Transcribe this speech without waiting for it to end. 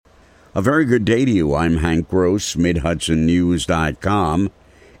A very good day to you. I'm Hank Gross, MidHudsonNews.com.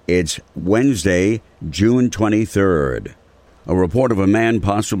 It's Wednesday, June 23rd. A report of a man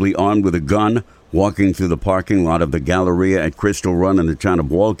possibly armed with a gun walking through the parking lot of the Galleria at Crystal Run in the town of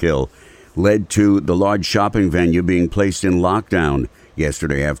Wallkill led to the large shopping venue being placed in lockdown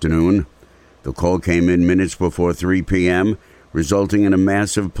yesterday afternoon. The call came in minutes before 3 p.m., resulting in a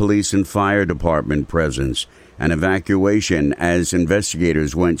massive police and fire department presence and evacuation as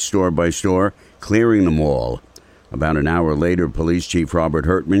investigators went store by store, clearing the mall. About an hour later, Police Chief Robert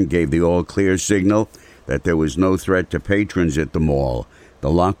Hurtman gave the all-clear signal that there was no threat to patrons at the mall. The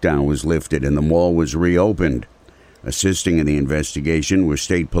lockdown was lifted and the mall was reopened. Assisting in the investigation were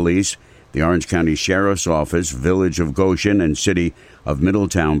state police, the Orange County Sheriff's Office, Village of Goshen, and City of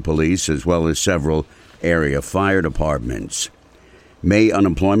Middletown Police, as well as several area fire departments. May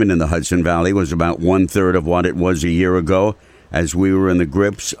unemployment in the Hudson Valley was about one-third of what it was a year ago as we were in the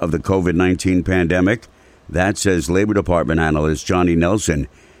grips of the COVID-19 pandemic. That, says Labor Department analyst Johnny Nelson,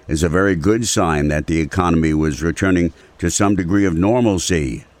 is a very good sign that the economy was returning to some degree of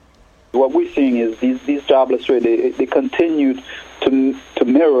normalcy. What we're seeing is these jobless rates, they continued to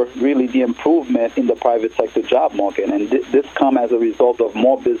mirror really the improvement in the private sector job market. And this come as a result of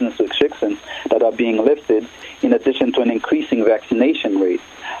more business restrictions that are being lifted, in addition to an increasing vaccination rate.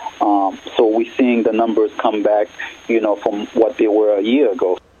 So we're seeing the numbers come back, from what they were a year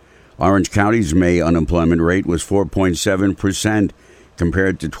ago. Orange County's May unemployment rate was 4.7%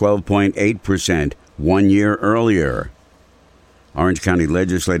 compared to 12.8% 1 year earlier. Orange County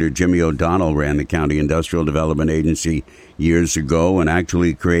legislator Jimmy O'Donnell ran the County Industrial Development Agency years ago and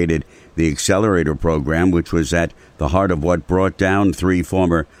actually created the Accelerator program, which was at the heart of what brought down 3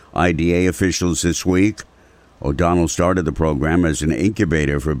 former IDA officials this week. O'Donnell started the program as an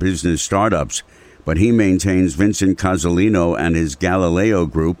incubator for business startups, but he maintains Vincent Cozzolino and his Galileo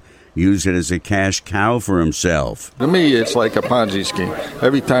group used it as a cash cow for himself. To me, it's like a Ponzi scheme.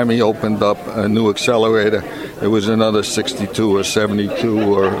 Every time he opened up a new accelerator, it was another 62 or 72,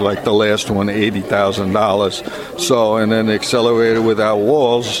 or like the last one, $80,000. So, and then the accelerator without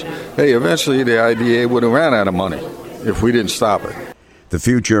walls, hey, eventually the IDA would have ran out of money if we didn't stop it. The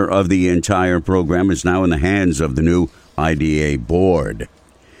future of the entire program is now in the hands of the new IDA board.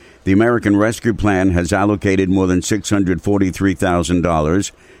 The American Rescue Plan has allocated more than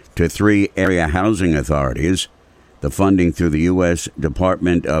 $643,000 to 3 area housing authorities. The funding through the U.S.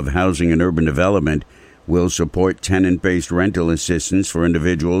 Department of Housing and Urban Development will support tenant-based rental assistance for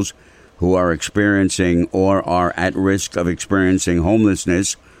individuals who are experiencing or are at risk of experiencing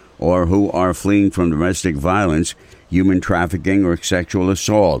homelessness or who are fleeing from domestic violence, human trafficking, or sexual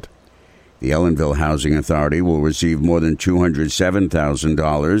assault. The Ellenville Housing Authority will receive more than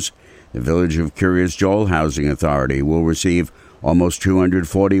 $207,000. The Village of Curious Joel Housing Authority will receive almost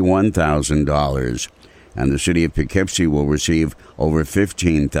 $241,000, and the City of Poughkeepsie will receive over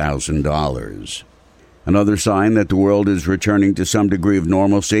 $15,000. Another sign that the world is returning to some degree of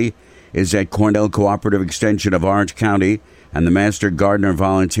normalcy is that Cornell Cooperative Extension of Orange County and the Master Gardener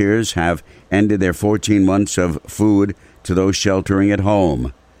volunteers have ended their 14 months of food to those sheltering at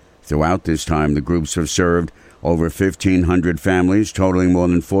home. Throughout this time, the groups have served over 1,500 families, totaling more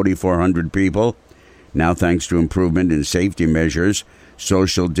than 4,400 people. Now, thanks to improvement in safety measures,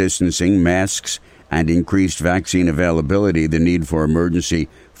 social distancing, masks, and increased vaccine availability, the need for emergency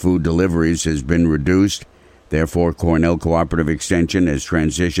food deliveries has been reduced. Therefore, Cornell Cooperative Extension has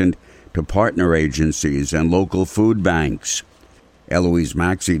transitioned to partner agencies and local food banks. Eloise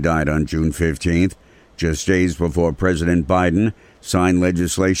Maxey died on June 15th, just days before President Biden signed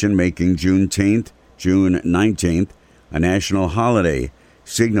legislation making Juneteenth, June 19th, a national holiday,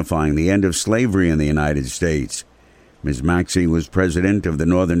 signifying the end of slavery in the United States. Ms. Maxey was president of the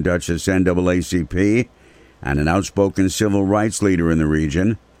Northern Dutchess NAACP and an outspoken civil rights leader in the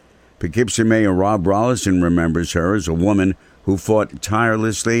region. Poughkeepsie Mayor Rob Rollison remembers her as a woman who fought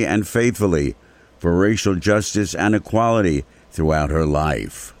tirelessly and faithfully for racial justice and equality throughout her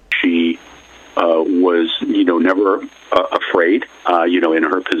life. She was, never afraid, in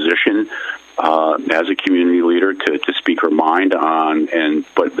her position as a community leader to speak her mind on, and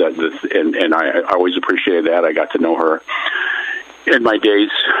I always appreciated that. I got to know her in my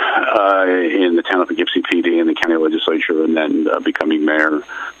days in the town of Poughkeepsie PD and the county legislature, and then becoming mayor.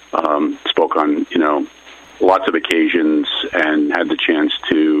 Spoke on lots of occasions and had the chance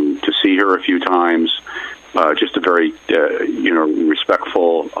to see her a few times. Just a very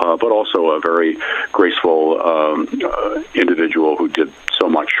respectful, but also a very graceful individual who did so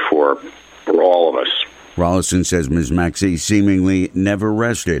much for all of us. Rollison says Ms. Maxey seemingly never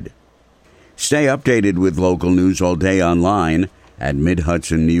rested. Stay updated with local news all day online at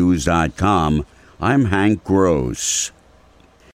MidHudsonNews.com. I'm Hank Gross.